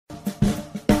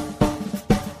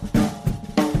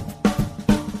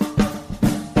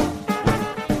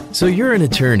So you're an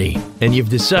attorney, and you've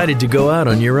decided to go out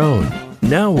on your own.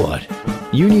 Now what?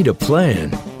 You need a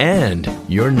plan, and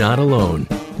you're not alone.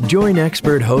 Join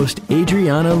expert host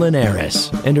Adriana Linares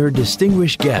and her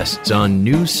distinguished guests on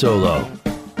New Solo.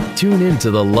 Tune in to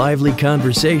the lively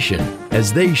conversation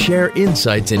as they share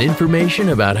insights and information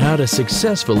about how to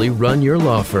successfully run your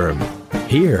law firm.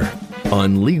 Here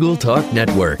on Legal Talk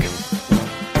Network.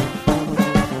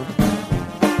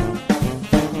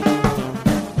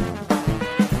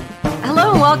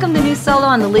 Hello and welcome to New Solo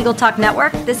on the Legal Talk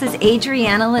Network. This is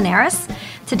Adriana Linares.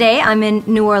 Today I'm in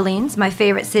New Orleans, my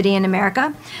favorite city in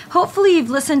America. Hopefully you've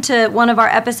listened to one of our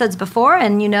episodes before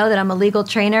and you know that I'm a legal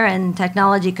trainer and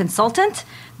technology consultant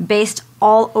based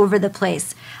all over the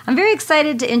place. I'm very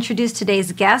excited to introduce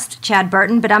today's guest, Chad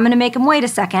Burton, but I'm going to make him wait a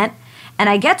second. And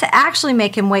I get to actually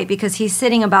make him wait because he's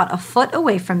sitting about a foot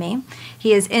away from me.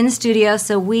 He is in studio,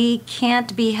 so we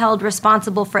can't be held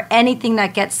responsible for anything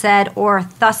that gets said or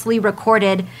thusly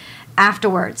recorded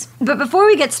afterwards. But before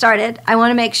we get started, I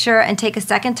want to make sure and take a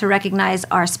second to recognize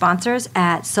our sponsors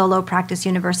at Solo Practice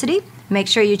University. Make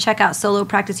sure you check out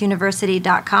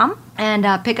solopracticeuniversity.com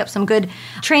and pick up some good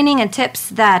training and tips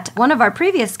that one of our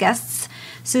previous guests,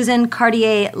 Susan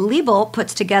Cartier-Liebel,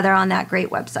 puts together on that great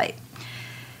website.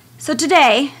 So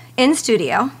today, in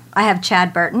studio, I have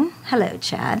Chad Burton. Hello,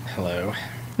 Chad. Hello.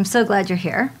 I'm so glad you're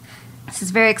here. This is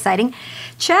very exciting.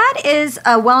 Chad is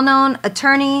a well-known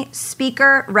attorney,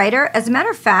 speaker, writer. As a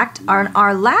matter of fact, on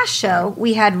our last show,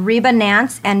 we had Reba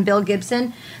Nance and Bill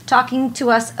Gibson talking to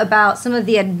us about some of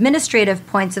the administrative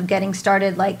points of getting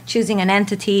started, like choosing an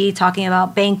entity, talking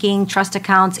about banking, trust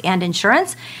accounts, and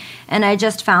insurance. And I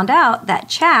just found out that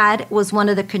Chad was one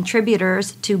of the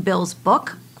contributors to Bill's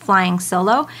book, Flying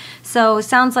Solo. So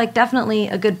sounds like definitely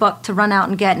a good book to run out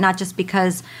and get, not just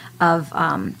because of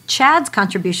Chad's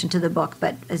contribution to the book,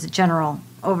 but as a general,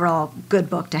 overall good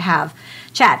book to have.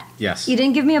 Chad. Yes. You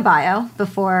didn't give me a bio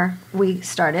before we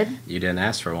started. You didn't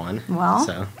ask for one. Well,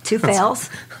 so. Two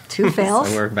fails. Two fails.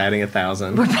 So we're batting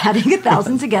 1,000. We're batting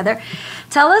 1,000 together.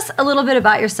 Tell us a little bit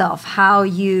about yourself, how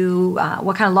you,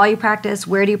 what kind of law you practice,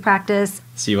 where do you practice?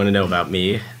 So you want to know about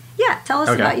me? Yeah, tell us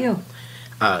about you.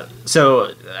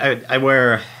 So I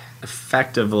wear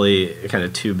effectively kind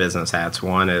of two business hats.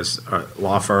 One is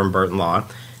law firm Burton Law,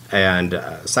 and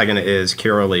second is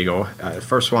Cura Legal.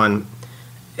 First one,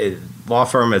 law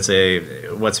firm is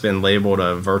what's been labeled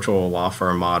a virtual law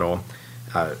firm model.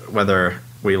 Whether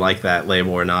we like that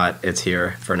label or not, it's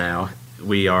here for now.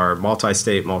 We are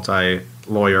multi-state,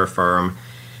 multi-lawyer firm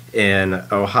in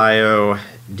Ohio,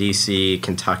 D.C.,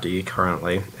 Kentucky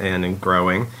currently, and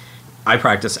growing. I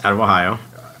practice out of Ohio.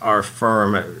 Our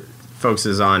firm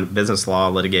focuses on business law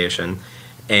litigation,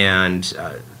 and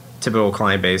typical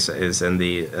client base is in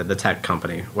the tech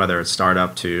company, whether it's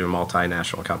startup to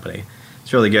multinational company.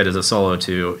 It's really good as a solo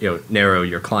to narrow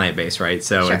your client base, right?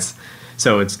 So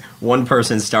Sure. it's one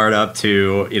person startup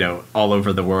to all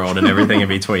over the world and everything in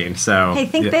between. So Hey,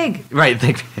 think big. Right,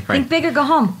 think big. Right. Think big or go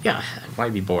home. Yeah,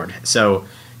 why be bored? So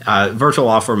virtual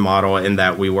law firm model in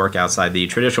that we work outside the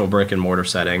traditional brick and mortar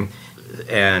setting.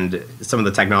 And some of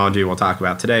the technology we'll talk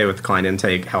about today with client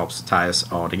intake helps tie us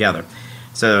all together.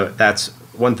 So that's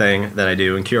one thing that I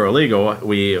do. In Cura Legal,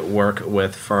 we work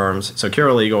with firms. So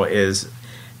Cura Legal is,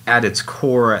 at its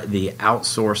core, the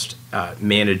outsourced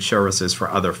managed services for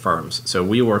other firms. So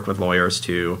we work with lawyers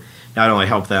to not only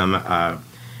help them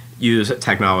use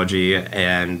technology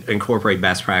and incorporate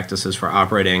best practices for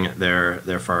operating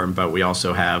their firm, but we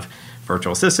also have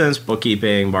virtual assistants,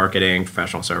 bookkeeping, marketing,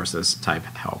 professional services type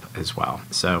help as well.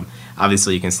 So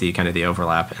obviously you can see kind of the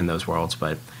overlap in those worlds,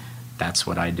 but that's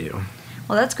what I do.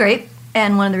 Well, that's great.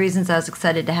 And one of the reasons I was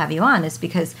excited to have you on is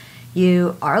because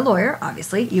you are a lawyer,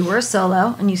 obviously. You were a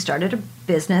solo, and you started a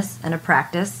business and a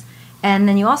practice. And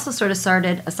then you also sort of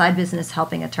started a side business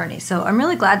helping attorneys. So I'm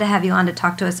really glad to have you on to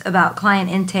talk to us about client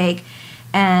intake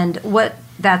and what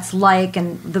that's like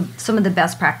and some of the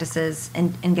best practices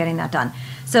in getting that done.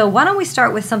 So why don't we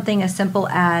start with something as simple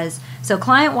as, so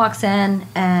client walks in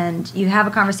and you have a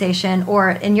conversation,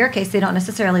 or in your case, they don't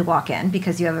necessarily walk in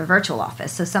because you have a virtual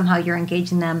office. So somehow you're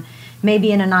engaging them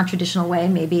maybe in a non-traditional way,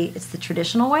 maybe it's the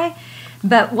traditional way.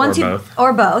 But once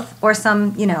or both, or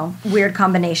some, weird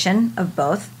combination of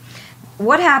both.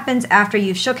 What happens after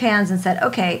you've shook hands and said,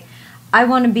 okay, I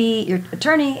want to be your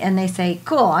attorney, and they say,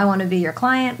 cool, I want to be your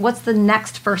client. What's the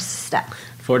next first step?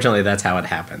 Fortunately, that's how it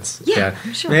happens. Yeah,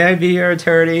 sure. May I be your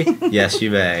attorney? Yes,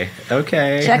 you may.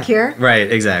 Okay. Check here. Right,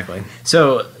 exactly.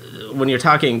 So when you're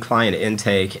talking client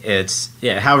intake, it's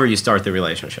however you start the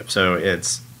relationship. So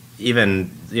it's even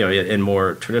in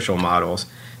more traditional models,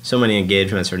 so many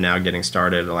engagements are now getting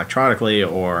started electronically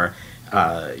or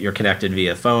you're connected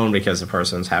via phone because the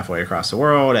person's halfway across the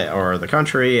world or the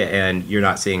country, and you're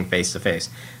not seeing face to face.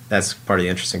 That's part of the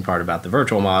interesting part about the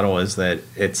virtual model, is that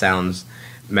it sounds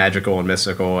magical and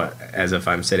mystical, as if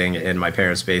I'm sitting in my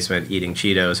parents' basement eating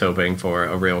Cheetos, hoping for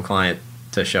a real client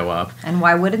to show up. And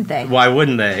why wouldn't they? Why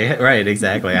wouldn't they? Right,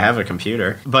 exactly. I have a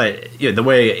computer. But the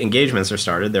way engagements are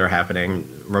started, they're happening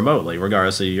remotely,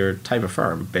 regardless of your type of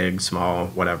firm, big, small,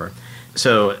 whatever.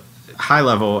 So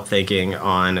high-level thinking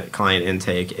on client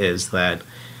intake is that,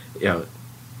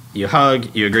 you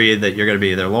hug, you agree that you're going to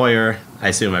be their lawyer. I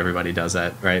assume everybody does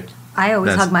that, right? I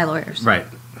always hug my lawyers. Right.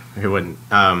 Who wouldn't?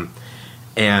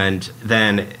 And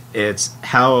then it's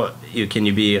how can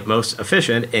you be most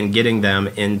efficient in getting them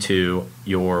into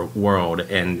your world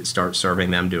and start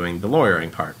serving them doing the lawyering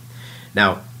part.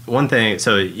 Now, one thing,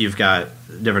 so you've got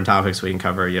different topics we can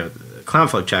cover.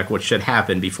 Conflict check, which should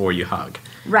happen before you hug.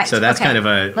 Right. So that's kind of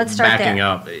Let's start backing there.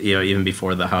 up, even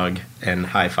before the hug and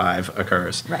high five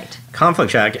occurs. Right.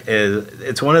 Conflict check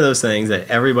it's one of those things that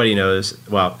everybody knows,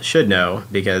 well, should know,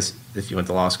 because if you went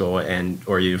to law school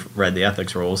or you've read the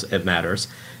ethics rules, it matters,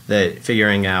 that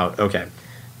figuring out, okay,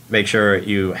 make sure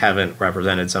you haven't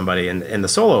represented somebody in the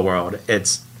solo world.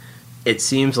 It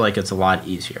seems like it's a lot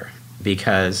easier,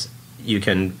 because you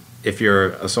can, if you're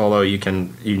a solo,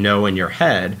 you know in your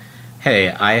head,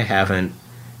 hey,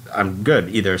 I'm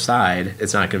good either side.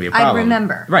 It's not going to be a problem. I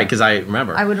remember. Right, because I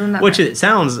remember. I would remember. Which it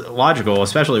sounds logical,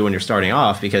 especially when you're starting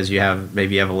off, because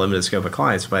maybe you have a limited scope of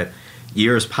clients, but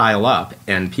years pile up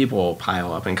and people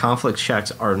pile up. And conflict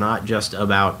checks are not just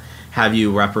about have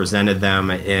you represented them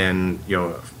in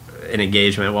an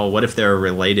engagement. Well, what if they're a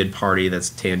related party that's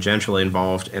tangentially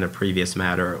involved in a previous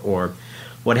matter? Or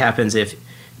what happens if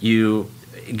you're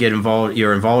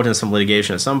involved in some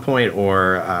litigation at some point,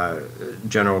 or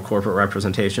general corporate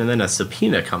representation, and then a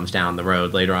subpoena comes down the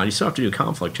road later on. You still have to do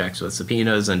conflict checks with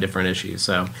subpoenas and different issues.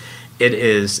 So it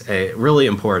is really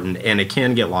important, and it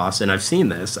can get lost. And I've seen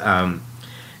this.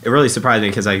 It really surprised me,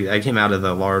 because I came out of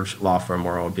the large law firm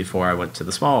world before I went to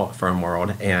the small firm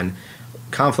world, and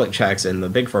conflict checks in the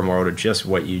big firm world are just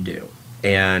what you do.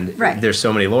 And there's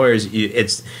so many lawyers.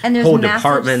 And there's whole massive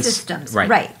departments, systems.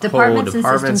 Right. Departments and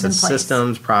systems in place.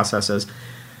 Systems, processes.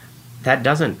 That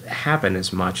doesn't happen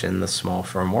as much in the small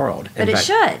firm world. But it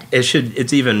should. It should.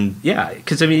 It's even,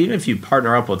 because even if you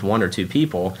partner up with one or two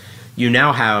people, you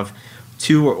now have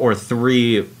 2 or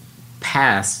 3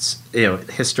 pasts,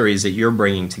 histories that you're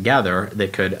bringing together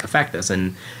that could affect this.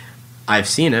 And I've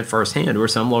seen it firsthand where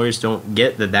some lawyers don't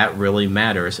get that really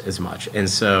matters as much. And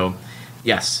so,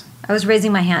 yes. I was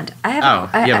raising my hand. You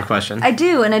have a question? I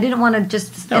do, and I didn't want to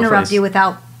just interrupt please. you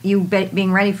without you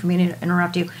being ready for me to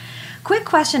interrupt you. Quick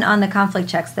question on the conflict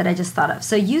checks that I just thought of.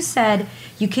 So you said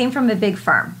you came from a big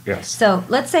firm. Yes. So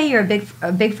let's say you're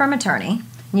a big firm attorney,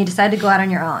 and you decide to go out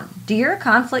on your own. Do your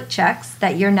conflict checks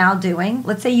that you're now doing,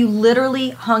 let's say you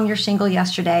literally hung your shingle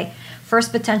yesterday,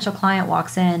 first potential client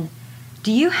walks in,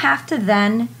 do you have to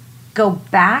then go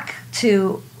back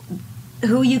to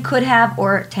who you could have,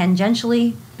 or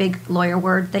tangentially, big lawyer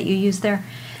word that you use there?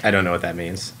 I don't know what that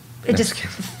means. It just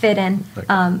fit in.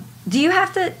 Okay. Do you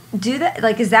have to do that?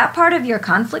 Like, is that part of your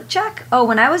conflict check? Oh,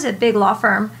 when I was at big law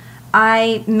firm,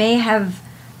 I may have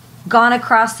gone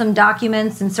across some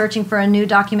documents and searching for a new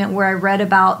document where I read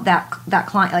about that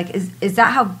client. Like, is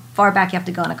that how far back you have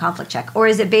to go in a conflict check? Or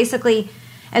is it basically,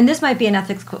 and this might be an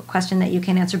ethics question that you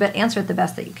can answer, but answer it the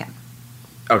best that you can.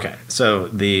 Okay, so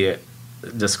the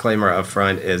disclaimer up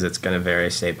front is it's going to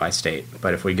vary state by state.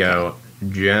 But if we go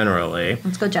generally,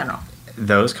 Let's go general.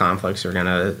 Those conflicts are going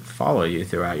to follow you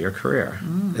throughout your career.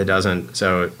 It doesn't,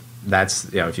 so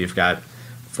that's, if you've got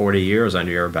 40 years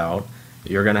under your belt,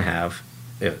 you're going to have,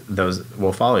 those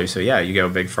will follow you. So you go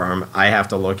big firm. I have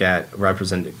to look at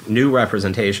new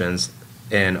representations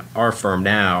in our firm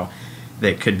now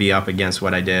that could be up against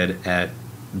what I did at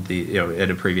at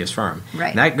a previous firm. Right.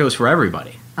 And that goes for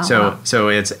everybody. Wow. So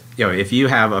it's, if you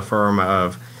have a firm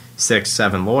of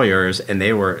 6-7 lawyers and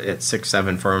they were at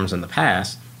 6-7 firms in the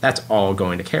past, that's all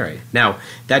going to carry. Now,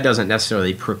 that doesn't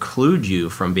necessarily preclude you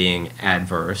from being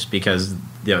adverse, because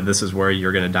this is where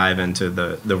you're going to dive into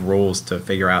the rules to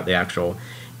figure out the actual,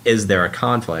 is there a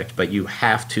conflict, but you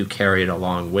have to carry it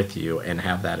along with you and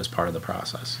have that as part of the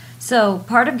process. So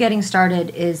part of getting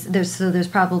started is there's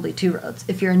probably 2 roads.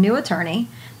 If you're a new attorney,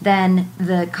 then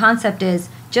the concept is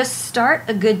just start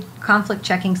a good conflict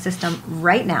checking system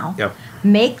right now. Yep.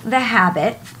 Make the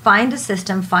habit, find a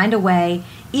system, find a way,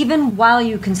 even while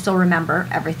you can still remember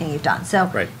everything you've done.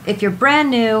 So if you're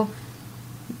brand new,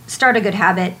 start a good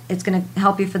habit. It's going to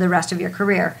help you for the rest of your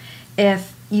career.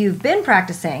 If you've been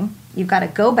practicing, you've got to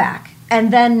go back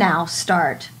and then now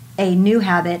start a new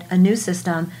habit, a new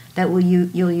system that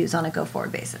you'll use on a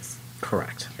go-forward basis.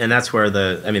 Correct. And that's where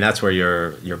that's where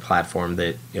your platform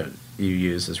that you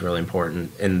use is really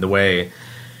important. In the way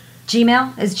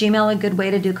Is Gmail a good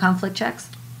way to do conflict checks?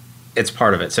 It's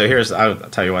part of it. So I'll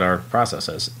tell you what our process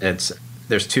is.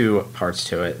 There's two parts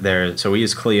to it. So we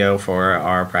use Clio for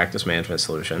our practice management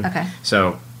solution. Okay.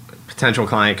 So potential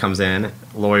client comes in,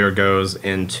 lawyer goes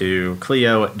into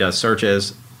Clio, does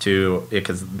searches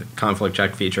because the conflict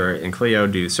check feature in Clio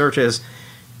do searches.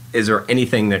 Is there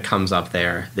anything that comes up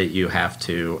there that you have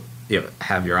to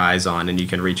have your eyes on, and you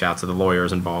can reach out to the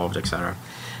lawyers involved, et cetera.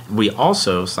 We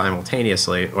also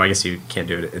simultaneously, I guess you can't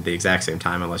do it at the exact same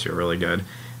time unless you're really good.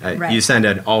 Right. You send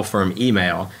an all-firm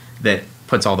email that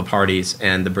puts all the parties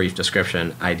and the brief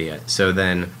description idea. So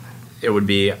then it would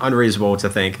be unreasonable to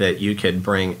think that you could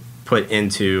put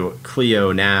into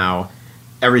Clio now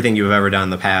everything you've ever done in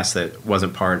the past that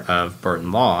wasn't part of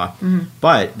Burton Law. Mm-hmm.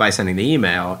 But by sending the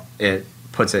email, it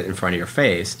puts it in front of your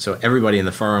face. So everybody in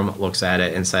the firm looks at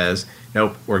it and says,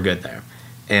 nope, we're good there.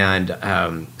 And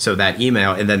so that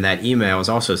email is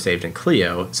also saved in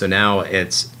Clio. So now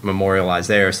it's memorialized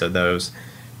there. So those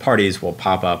parties will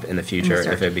pop up in the future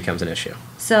if it becomes an issue.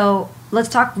 So let's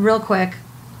talk real quick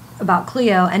about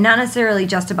Clio, and not necessarily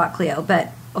just about Clio,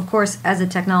 but of course, as a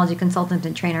technology consultant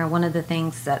and trainer, one of the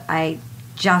things that I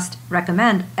just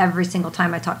recommend every single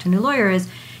time I talk to a new lawyer is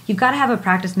you've got to have a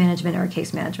practice management or a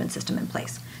case management system in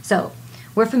place. So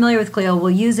we're familiar with Clio. We'll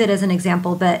use it as an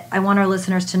example, but I want our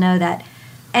listeners to know that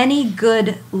any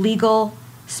good legal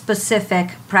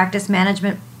specific practice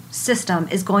management system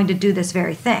is going to do this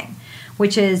very thing,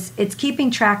 which is it's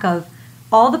keeping track of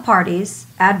all the parties,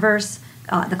 adverse,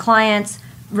 the clients,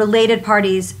 related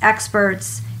parties,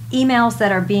 experts, emails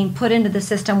that are being put into the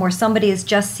system where somebody is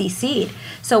just CC'd.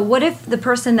 So what if the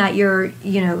person that you're,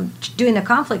 doing the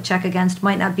conflict check against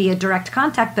might not be a direct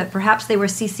contact, but perhaps they were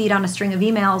CC'd on a string of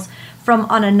emails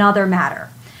on another matter?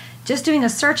 Just doing a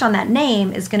search on that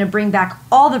name is going to bring back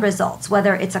all the results,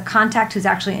 whether it's a contact who's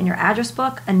actually in your address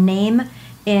book, a name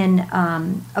in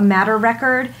a matter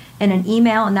record, in an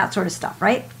email, and that sort of stuff,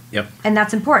 right? Yep. And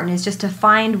that's important, is just to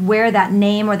find where that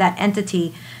name or that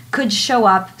entity could show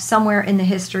up somewhere in the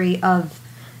history of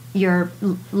your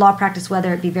law practice,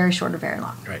 whether it be very short or very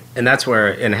long. Right. And that's where,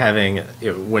 in having,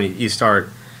 when you start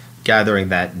gathering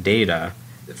that data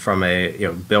from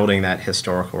building that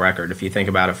historical record, if you think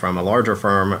about it from a larger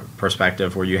firm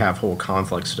perspective where you have whole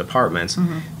conflicts departments,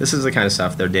 this is the kind of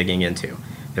stuff they're digging into.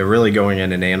 They're really going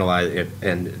in and analyzing it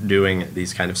and doing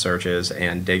these kind of searches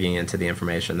and digging into the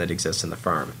information that exists in the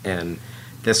firm. And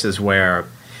this is where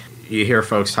you hear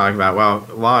folks talk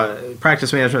about, law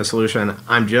practice management solution,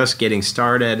 I'm just getting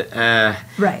started.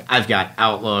 Right. I've got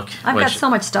Outlook. I've got so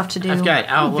much stuff to do. I've got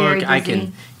Outlook. I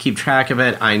can keep track of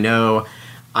it. I know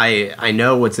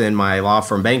what's in my law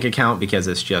firm bank account because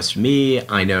it's just me.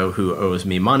 I know who owes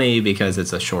me money because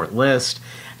it's a short list.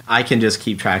 I can just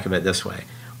keep track of it this way.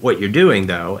 What you're doing,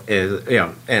 though, is,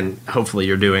 and hopefully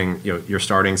you're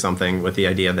starting something with the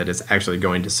idea that it's actually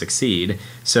going to succeed.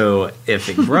 So if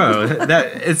it grows,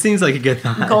 it seems like a good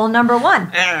thought. Goal number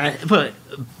one.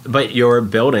 But you're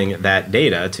building that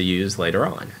data to use later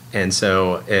on. And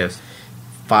so if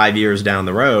 5 years down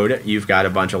the road, you've got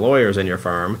a bunch of lawyers in your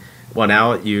firm, well,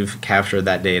 now you've captured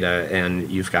that data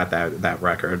and you've got that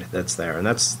record that's there. And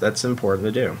that's important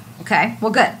to do. Okay,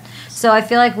 well, good. So I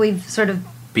feel like we've sort of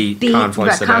beat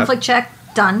conflict check,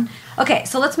 done. Okay,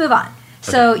 so let's move on. Okay.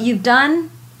 So you've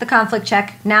done the conflict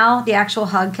check. Now the actual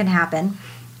hug can happen.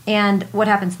 And what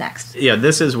happens next? Yeah,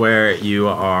 this is where you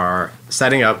are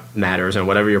setting up matters and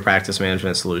whatever your practice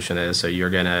management solution is. So you're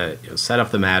going to set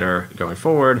up the matter going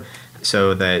forward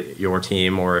so that your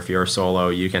team, or if you're solo,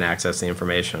 you can access the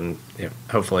information.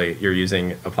 Hopefully you're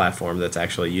using a platform that's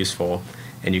actually useful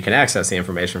and you can access the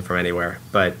information from anywhere.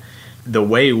 But the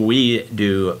way we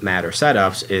do matter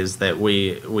setups is that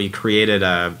we created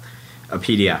a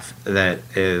PDF that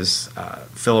is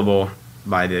fillable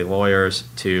by the lawyers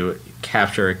to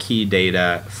capture key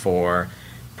data for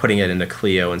putting it into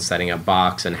Clio and setting up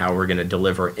Box and how we're going to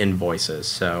deliver invoices.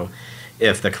 So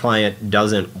if the client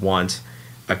doesn't want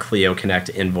a Clio Connect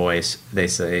invoice, they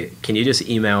say, can you just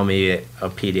email me a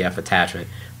PDF attachment?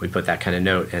 We put that kind of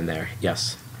note in there.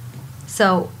 Yes.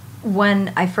 So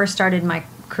when I first started my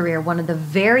career, one of the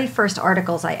very first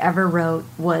articles I ever wrote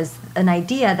was an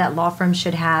idea that law firms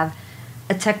should have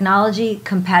a technology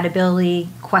compatibility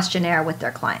questionnaire with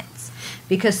their clients.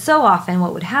 Because so often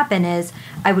what would happen is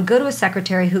I would go to a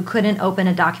secretary who couldn't open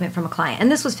a document from a client.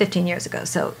 And this was 15 years ago,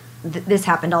 so this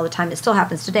happened all the time. It still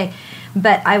happens today.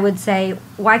 But I would say,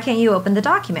 why can't you open the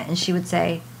document? And she would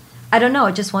say, I don't know,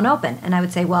 it just won't open. And I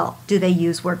would say, well, do they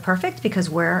use WordPerfect because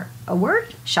we're a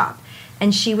Word shop?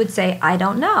 And she would say, I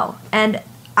don't know. And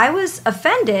I was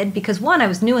offended because, one, I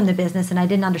was new in the business and I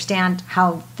didn't understand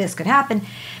how this could happen.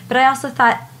 But I also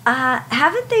thought,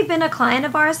 haven't they been a client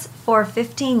of ours for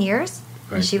 15 years?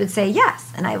 Right. And she would say,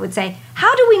 yes. And I would say,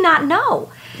 how do we not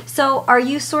know? So are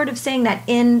you sort of saying that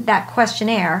in that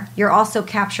questionnaire, you're also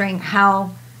capturing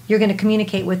how you're going to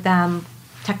communicate with them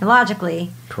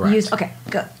technologically? Correct. Okay,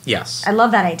 good. Yes. I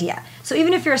love that idea. So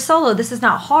even if you're a solo, this is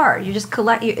not hard. You just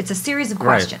it's a series of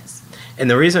questions. Right. And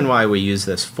the reason why we use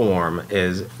this form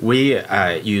is we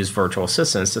use virtual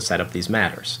assistants to set up these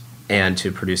matters and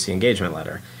to produce the engagement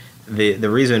letter. The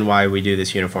reason why we do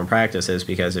this uniform practice is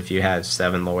because if you have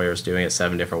 7 lawyers doing it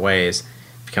 7 different ways,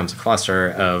 it becomes a cluster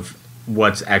of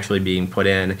what's actually being put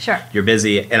in. Sure. You're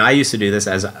busy. And I used to do this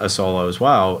as a solo as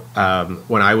well.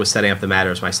 When I was setting up the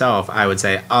matters myself, I would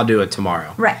say, I'll do it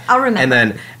tomorrow. Right. I'll remember. And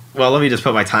then, well, let me just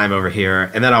put my time over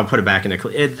here, and then I'll put it back into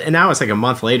and now it's like a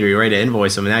month later, you're ready to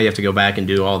invoice them, and now you have to go back and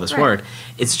do all this work.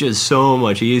 It's just so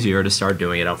much easier to start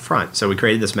doing it up front. So we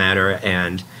created this matter,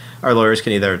 and our lawyers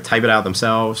can either type it out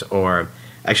themselves, or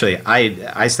actually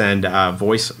I send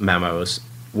voice memos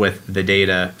with the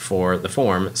data for the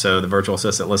form. So the virtual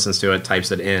assistant listens to it,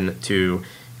 types it in to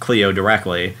Clio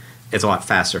directly. It's a lot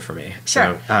faster for me.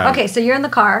 Sure. So, okay, so you're in the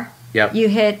car. Yep. You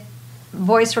hit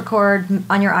voice record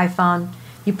on your iPhone.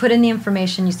 You put in the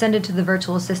information, you send it to the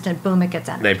virtual assistant, boom, it gets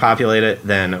entered. They populate it.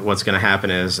 Then what's going to happen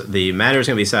is the matter is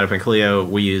going to be set up in Clio.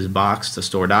 We use Box to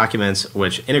store documents,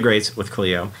 which integrates with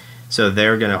Clio. So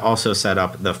they're going to also set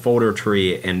up the folder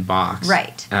tree in Box.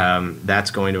 Right. That's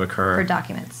going to occur. For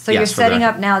documents. So Yes, you're for setting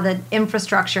up now the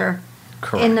infrastructure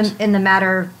Correct. in the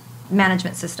matter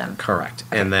management system. Correct.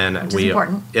 Okay. And then Which is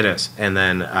important. It is. And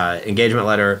then engagement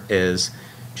letter is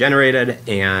generated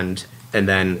and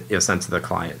then sent to the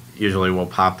client. Usually we'll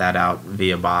pop that out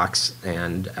via Box,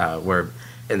 and we're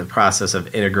in the process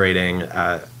of integrating.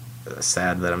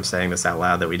 Sad that I'm saying this out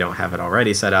loud that we don't have it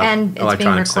already set up. And it's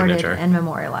electronic being recorded signature and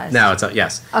memorialized. No, it's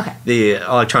yes. Okay. The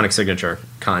electronic signature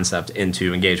concept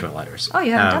into engagement letters. Oh,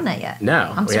 you haven't done that yet?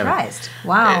 No, I'm we haven't. surprised.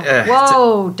 Wow. It's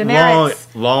Whoa,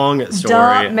 demerits. Long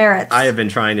story. Demerits. I have been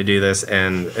trying to do this,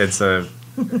 and it's a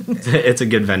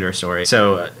good vendor story.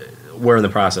 So we're in the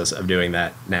process of doing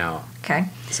that now. Okay.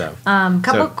 So,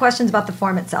 couple of questions about the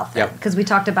form itself. Yep. Because we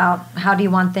talked about how do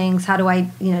you want things? How do I,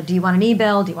 do you want an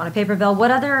e-bill? Do you want a paper bill? What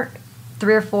other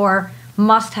 3 or 4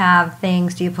 must-have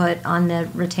things do you put on the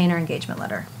retainer engagement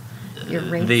letter? Your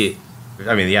rates?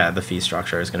 The fee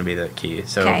structure is going to be the key.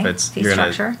 So Okay, if fee you're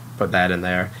going structure. to put that in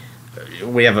there.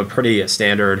 We have a pretty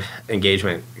standard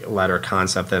engagement letter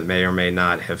concept that may or may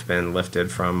not have been lifted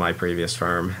from my previous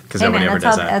firm because nobody ever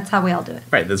does that. That's how we all do it.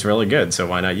 Right, that's really good, so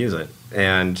why not use it?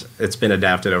 And it's been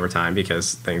adapted over time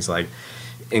because things like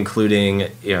including,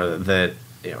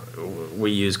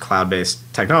 we use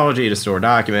cloud-based technology to store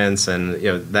documents and,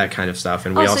 that kind of stuff.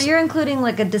 And so you're including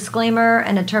like a disclaimer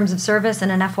and a terms of service and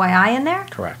an FYI in there?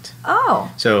 Correct.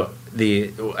 Oh. So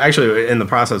actually in the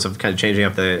process of kind of changing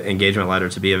up the engagement letter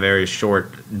to be a very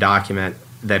short document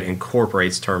that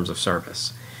incorporates terms of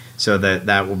service. So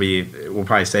we'll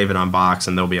probably save it on Box,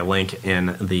 and there'll be a link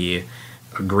in the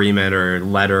agreement or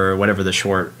letter, whatever the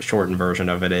shortened version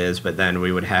of it is, but then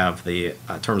we would have the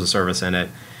terms of service in it.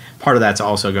 Part of that's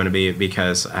also going to be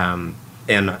because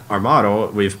in our model,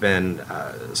 we've been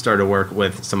started to work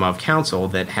with some of counsel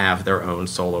that have their own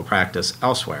solo practice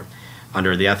elsewhere.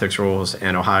 Under the ethics rules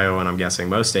in Ohio, and I'm guessing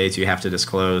most states, you have to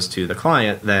disclose to the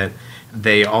client that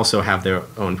they also have their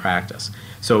own practice.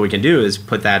 So what we can do is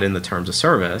put that in the terms of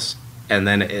service, and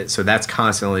then so that's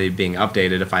constantly being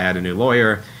updated. If I add a new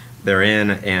lawyer, they're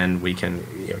in, and we can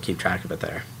keep track of it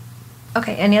there.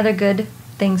 Okay. Any other good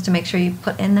things to make sure you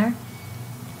put in there?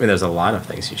 There's a lot of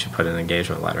things you should put in an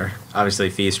engagement letter. Obviously,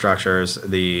 fee structures,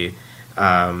 the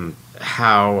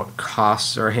how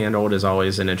costs are handled is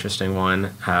always an interesting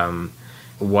one.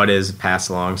 What is passed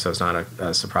along, so it's not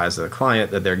a surprise to the client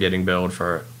that they're getting billed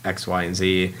for X, Y, and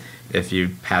Z. If you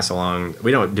pass along, we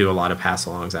don't do a lot of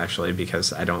pass-alongs actually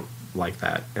because I don't like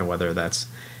that. And whether that's,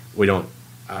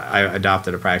 I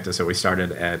adopted a practice that we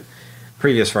started at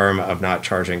previous firm of not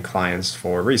charging clients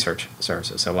for research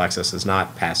services. So Lexis is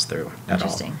not passed through at all.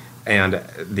 Interesting. And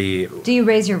do you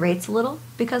raise your rates a little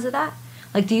because of that?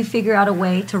 Like, do you figure out a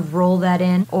way to roll that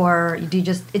in, or do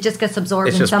you it just gets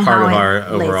absorbed and somehow part of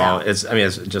our lays overall? out?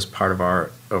 It's just part of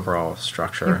our overall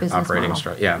structure, operating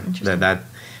structure. Yeah, that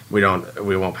we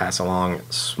won't pass along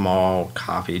small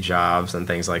copy jobs and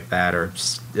things like that, or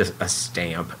just a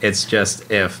stamp. It's just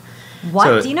if What?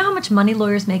 So, do you know how much money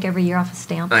lawyers make every year off of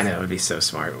stamps? I know, it would be so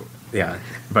smart. Yeah,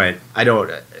 but I don't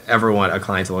ever want a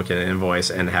client to look at an invoice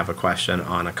and have a question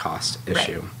on a cost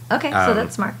issue. Okay, so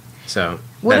that's smart. So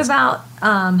what about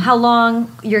how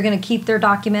long you're going to keep their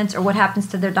documents, or what happens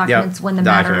to their documents when the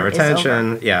matter document is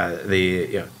retention? over?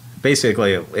 Yeah,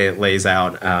 basically it lays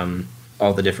out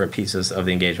all the different pieces of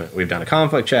the engagement. We've done a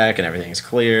conflict check and everything's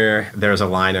clear. There's a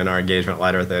line in our engagement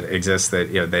letter that exists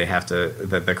that they have to,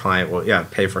 that the client will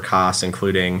pay for costs,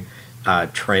 including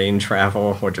train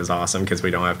travel, which is awesome because we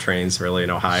don't have trains really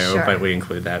in Ohio, Sure. but we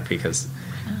include that because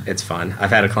it's fun. I've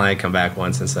had a client come back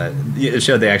once and said, it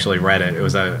showed they actually read it. It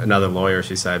was another lawyer.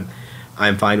 She said,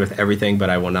 "I'm fine with everything, but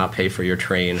I will not pay for your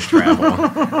train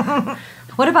travel."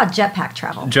 What about jetpack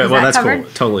travel? Is Well, that that's covered?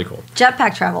 cool. Totally cool.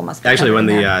 Jetpack travel must be Actually, when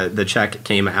covered in there. the check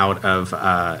came out of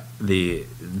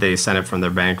they sent it from their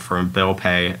bank for bill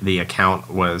pay, the account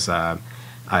was it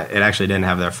actually didn't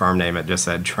have their firm name. It just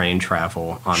said train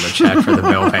travel on the check for the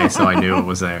bill pay, so I knew it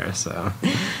was there. So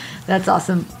That's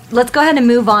awesome. Let's go ahead and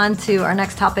move on to our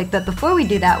next topic. But before we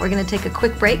do that, we're going to take a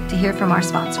quick break to hear from our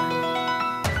sponsor.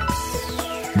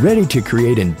 Ready to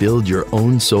create and build your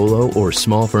own solo or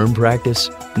small firm practice?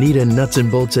 Need a nuts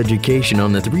and bolts education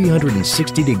on the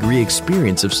 360-degree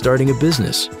experience of starting a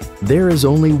business? There is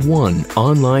only one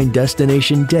online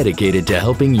destination dedicated to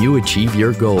helping you achieve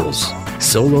your goals.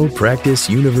 Solo Practice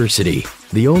University,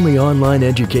 the only online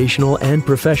educational and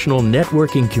professional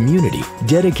networking community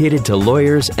dedicated to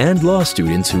lawyers and law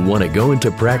students who want to go into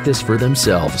practice for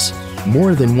themselves.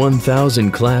 More than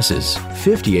 1,000 classes,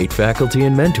 58 faculty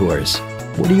and mentors.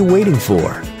 What are you waiting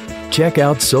for? Check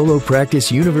out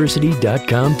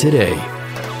solopracticeuniversity.com today.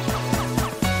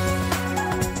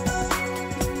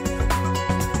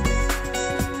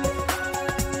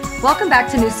 Welcome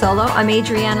back to New Solo. I'm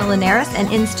Adriana Linares,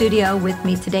 and in studio with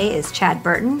me today is Chad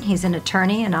Burton. He's an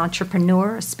attorney, an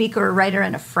entrepreneur, a speaker, a writer,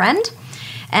 and a friend.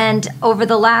 And over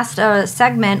the last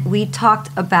segment, we talked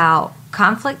about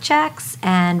conflict checks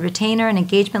and retainer and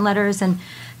engagement letters, and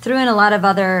threw in a lot of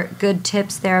other good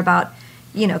tips there about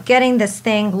getting this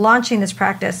thing, launching this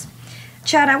practice.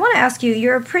 Chad, I want to ask you,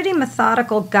 you're a pretty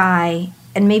methodical guy,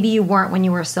 and maybe you weren't when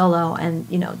you were solo, and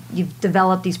you've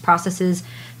developed these processes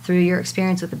through your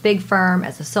experience with a big firm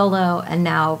as a solo and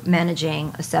now managing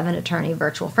a 7-attorney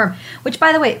virtual firm. Which,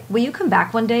 by the way, will you come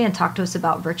back one day and talk to us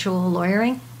about virtual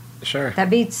lawyering? sure, That'd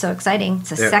be so exciting.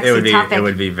 It's a sexy topic. It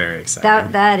would be very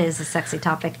exciting. That is a sexy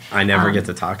topic. I never get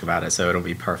to talk about it, so it'll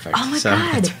be perfect. Oh my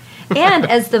God. And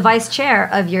as the vice chair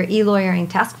of your e-lawyering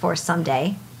task force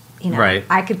someday, Right.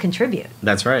 I could contribute.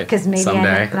 That's right. Because maybe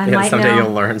someday, I might someday know.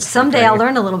 you'll learn. Someday I'll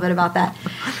learn a little bit about that.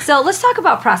 So let's talk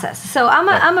about process. So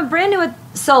I'm a brand new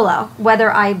solo,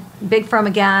 whether I big firm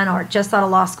again or just out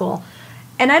of law school,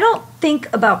 and I don't think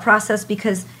about process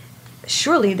because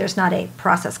surely there's not a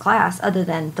process class other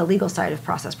than the legal side of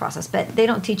process, but they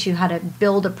don't teach you how to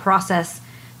build a process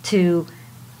to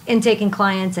intaking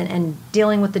clients and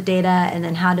dealing with the data and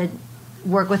then how to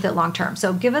work with it long term.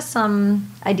 So give us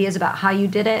some ideas about how you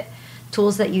did it,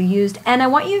 tools that you used. And I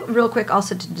want you real quick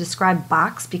also to describe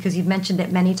Box, because you've mentioned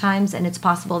it many times and it's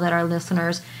possible that our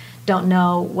listeners don't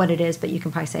know what it is, but you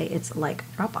can probably say it's like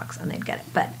Dropbox and they'd get it.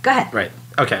 But go ahead. Right.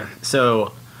 Okay.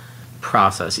 So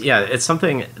process. Yeah, it's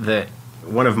something that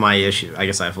one of my issues, I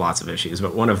guess I have lots of issues,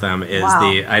 but one of them is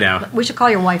I know. We should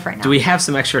call your wife right now. Do we have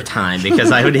some extra time?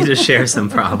 Because I would need to share some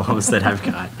problems that I've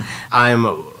got. I'm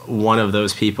one of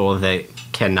those people that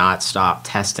cannot stop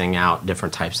testing out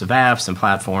different types of apps and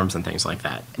platforms and things like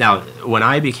that. Now, when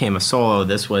I became a solo,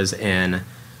 this was in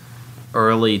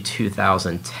early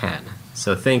 2010.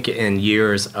 So think in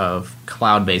years of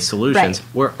cloud-based solutions, Right.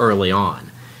 we're early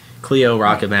on. Clio,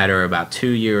 Rocket Matter are about 2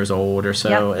 years old or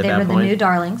so at that point. They were the new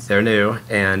darlings. They're new.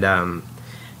 And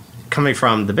coming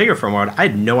from the bigger firm world, I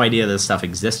had no idea this stuff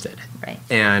existed. Right.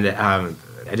 And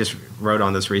I just wrote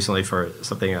on this recently for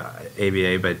something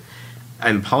ABA, but I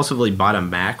impulsively bought a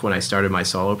Mac when I started my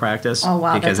solo practice. Oh,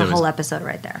 wow. because That's a it was, whole episode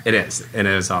right there. It is, and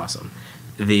it is awesome.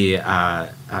 The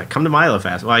come to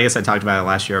MiloFest. Well, I guess I talked about it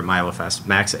last year at MiloFest.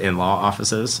 Macs in law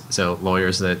offices, so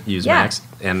lawyers that use Yeah. Macs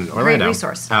in Orlando. Great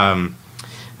resource.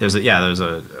 There's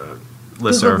a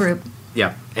listserv. group.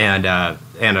 Yeah, and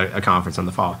a conference in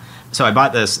the fall. So I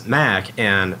bought this Mac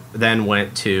and then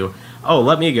went to,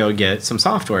 let me go get some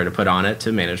software to put on it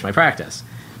to manage my practice.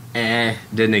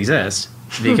 Didn't exist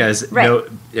because Right.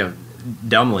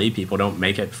 dumbly people don't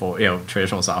make it for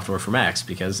traditional software for Macs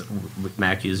because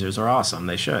Mac users are awesome.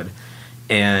 They should.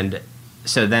 And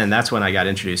so then that's when I got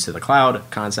introduced to the cloud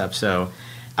concept. So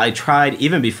I tried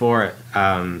even before.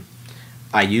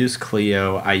 I used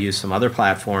Clio, I used some other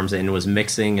platforms and was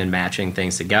mixing and matching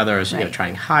things together. I was Right.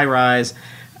 trying Highrise.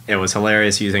 It was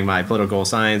hilarious using my political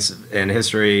science and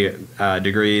history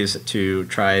degrees to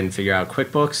try and figure out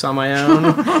QuickBooks on my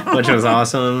own, which was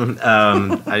awesome.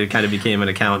 I kind of became an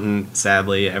accountant,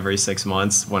 sadly, every 6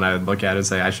 months when I would look at it and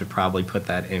say, I should probably put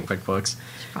that in QuickBooks.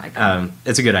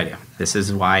 It's a good idea. This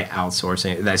is why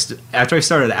outsourcing, after I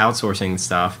started outsourcing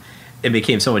stuff, it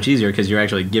became so much easier because you're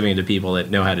actually giving it to people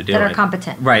that know how to do it. That are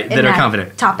competent. Right, that are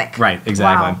competent. Topic. Right,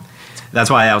 exactly. Wow. That's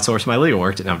why I outsourced my legal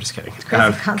work. No, I'm just kidding.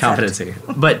 Crazy concept. Competency.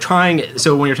 But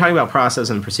so when you're talking about process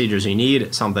and procedures, you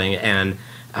need something, and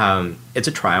it's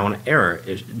a trial and error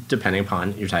depending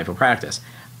upon your type of practice.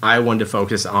 I wanted to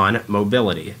focus on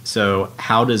mobility. So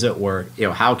how does it work?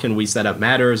 How can we set up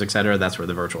matters, et cetera? That's where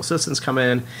the virtual assistants come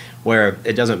in, where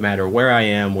it doesn't matter where I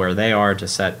am, where they are to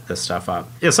set this stuff up.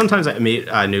 Sometimes I meet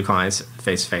new clients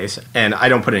face to face, and I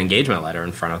don't put an engagement letter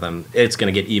in front of them. It's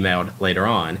going to get emailed later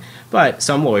on. But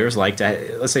some lawyers like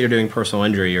to, let's say you're doing personal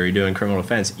injury or you're doing criminal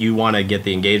defense, you want to get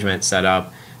the engagement set up,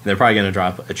 and they're probably going to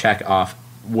drop a check off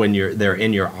when they're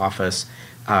in your office.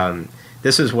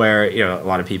 This is where a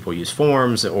lot of people use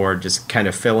forms or just kind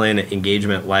of fill in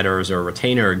engagement letters or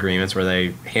retainer agreements where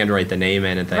they handwrite the name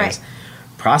in and things. Right.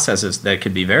 Processes that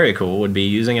could be very cool would be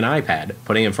using an iPad,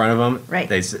 putting it in front of them. Right.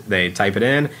 They type it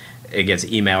in, it gets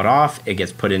emailed off, it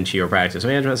gets put into your practice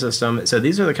management system. So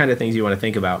these are the kind of things you want to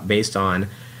think about based on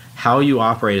how you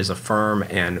operate as a firm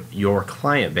and your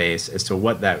client base as to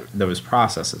what those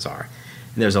processes are.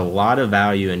 And there's a lot of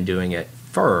value in doing it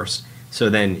first, so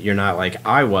then you're not like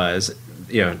I was.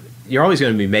 You're always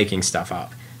going to be making stuff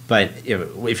up. But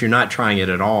if you're not trying it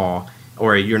at all,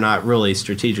 or you're not really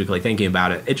strategically thinking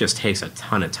about it, it just takes a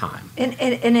ton of time. And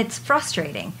it's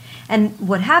frustrating. And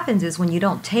what happens is when you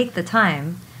don't take the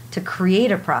time to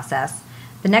create a process,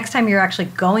 the next time you're actually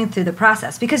going through the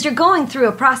process, because you're going through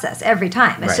a process every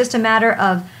time. It's just a matter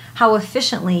of how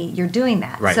efficiently you're doing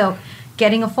that. Right. So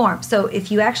getting a form. So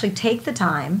if you actually take the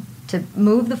time to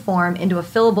move the form into a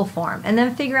fillable form and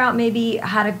then figure out maybe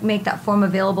how to make that form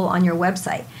available on your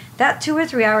website, that 2 or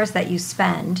 3 hours that you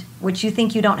spend, which you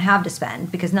think you don't have to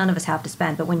spend, because none of us have to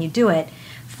spend, but when you do it,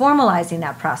 formalizing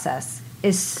that process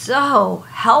is so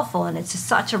helpful, and it's just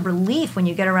such a relief when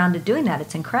you get around to doing that.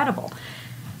 It's incredible.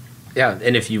 Yeah,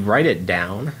 and if you write it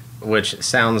down, which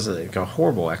sounds like a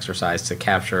horrible exercise to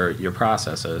capture your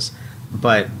processes,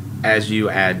 but as you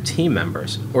add team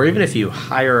members, or even if you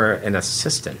hire an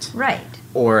assistant, right,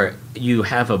 or you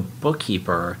have a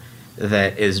bookkeeper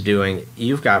that is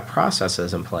you've got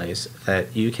processes in place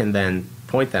that you can then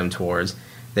point them towards.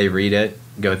 They read it,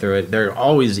 go through it. They're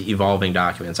always evolving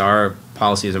documents. Our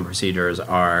policies and procedures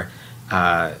are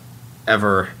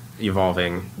ever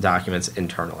evolving documents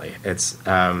internally. It's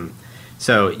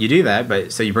so you do that,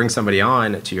 but so you bring somebody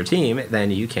on to your team,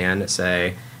 then you can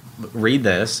say, read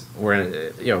this.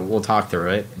 We'll talk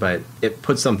through it, but it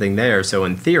puts something there. So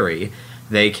in theory,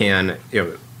 they can,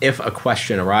 if a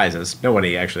question arises,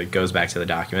 nobody actually goes back to the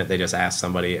document. They just ask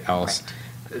somebody else.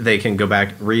 Right. They can go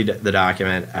back, read the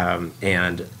document,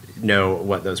 and know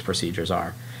what those procedures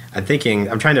are.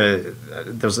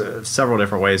 There's several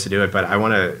different ways to do it, but I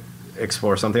want to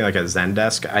explore something like a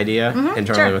Zendesk idea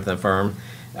internally with the firm.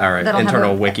 Or an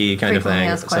internal wiki kind of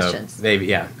thing. So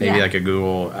maybe like a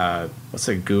Google, what's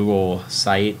a Google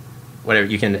site? Whatever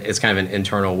you can. It's kind of an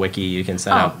internal wiki you can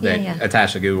set up that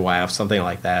attach to Google Apps, something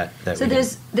like that. So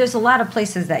there's a lot of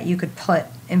places that you could put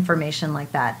information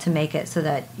like that to make it so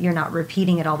that you're not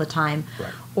repeating it all the time.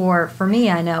 Right. Or for me,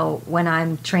 I know when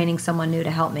I'm training someone new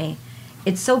to help me,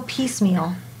 it's so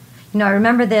piecemeal. I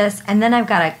remember this, and then I've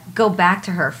got to go back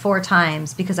to her 4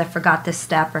 times because I forgot this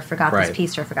step or forgot this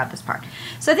piece or forgot this part.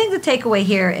 So I think the takeaway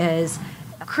here is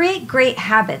create great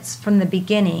habits from the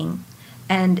beginning,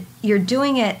 and you're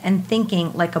doing it and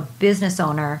thinking like a business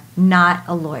owner, not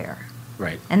a lawyer.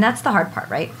 Right. And that's the hard part,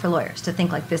 right, for lawyers, to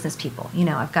think like business people.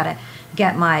 I've got to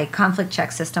get my conflict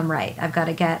check system right. I've got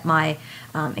to get my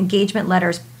engagement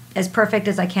letters as perfect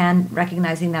as I can,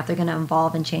 recognizing that they're going to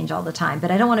evolve and change all the time.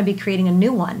 But I don't want to be creating a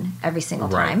new one every single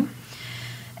time.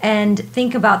 And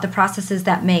think about the processes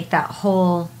that make that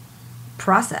whole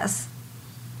process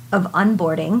of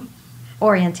onboarding,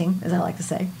 orienting, as I like to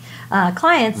say,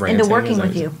 clients into working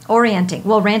with you. Orienting.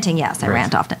 Well, ranting, yes, I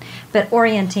rant often. But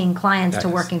orienting clients to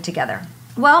working together.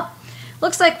 Well,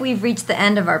 looks like we've reached the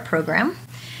end of our program.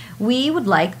 We would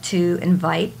like to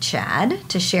invite Chad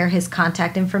to share his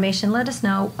contact information. Let us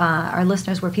know, our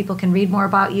listeners, where people can read more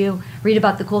about you, read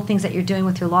about the cool things that you're doing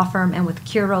with your law firm and with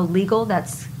Curo Legal.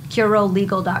 That's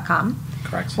curolegal.com.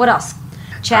 Correct. What else?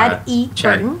 Chad E. Burton.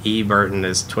 Chad E. Burton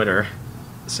is Twitter.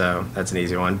 So that's an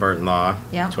easy one. Burton Law,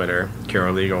 Twitter.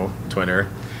 Curo Legal, Twitter.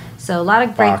 So a lot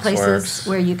of great places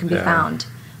where you can be found.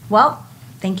 Well,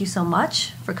 thank you so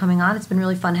much for coming on. It's been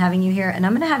really fun having you here. And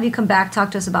I'm going to have you come back,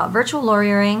 talk to us about virtual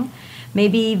lawyering,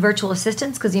 maybe virtual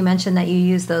assistants, because you mentioned that you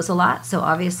use those a lot. So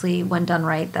obviously, when done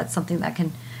right, that's something that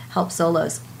can help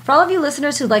solos. For all of you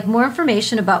listeners who'd like more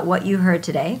information about what you heard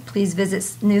today, please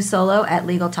visit New Solo at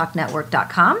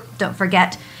LegalTalkNetwork.com. Don't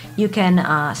forget, you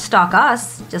can stalk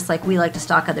us, just like we like to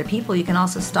stalk other people. You can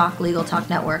also stalk Legal Talk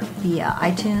Network via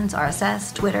iTunes,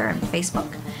 RSS, Twitter, and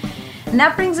Facebook. And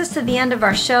that brings us to the end of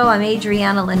our show. I'm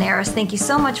Adriana Linares. Thank you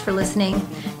so much for listening.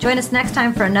 Join us next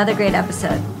time for another great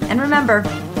episode. And remember,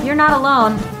 you're not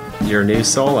alone. Your New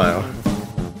Solo.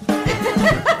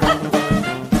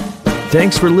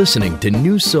 Thanks for listening to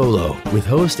New Solo with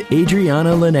host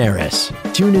Adriana Linares.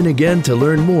 Tune in again to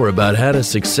learn more about how to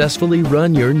successfully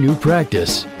run your new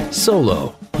practice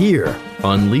solo here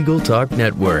on Legal Talk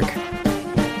Network.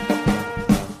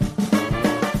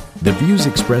 The views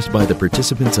expressed by the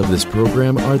participants of this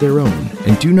program are their own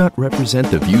and do not represent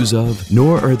the views of,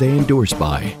 nor are they endorsed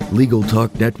by, Legal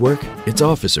Talk Network, its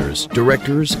officers,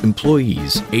 directors,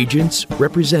 employees, agents,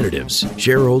 representatives,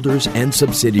 shareholders, and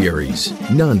subsidiaries.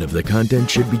 None of the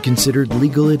content should be considered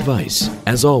legal advice.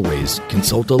 As always,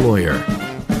 consult a lawyer.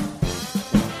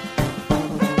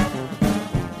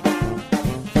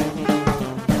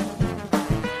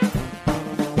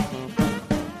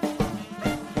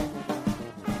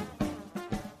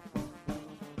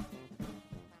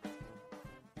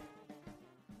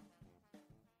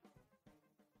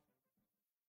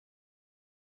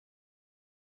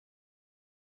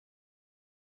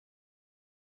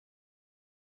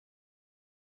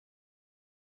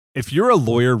 If you're a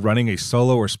lawyer running a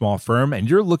solo or small firm and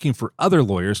you're looking for other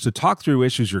lawyers to talk through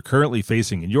issues you're currently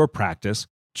facing in your practice,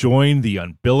 join the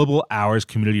Unbillable Hours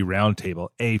Community Roundtable,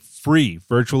 a free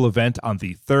virtual event on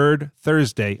the third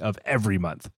Thursday of every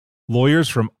month. Lawyers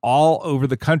from all over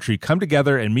the country come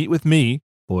together and meet with me,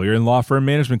 lawyer and law firm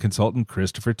management consultant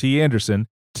Christopher T. Anderson,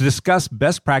 to discuss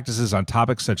best practices on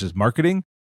topics such as marketing,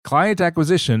 client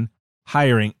acquisition,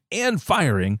 hiring and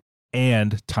firing,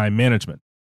 and time management.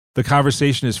 The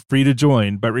conversation is free to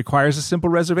join, but requires a simple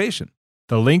reservation.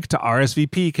 The link to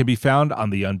RSVP can be found on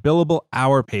the Unbillable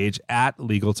Hour page at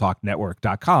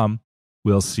LegalTalkNetwork.com.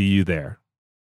 We'll see you there.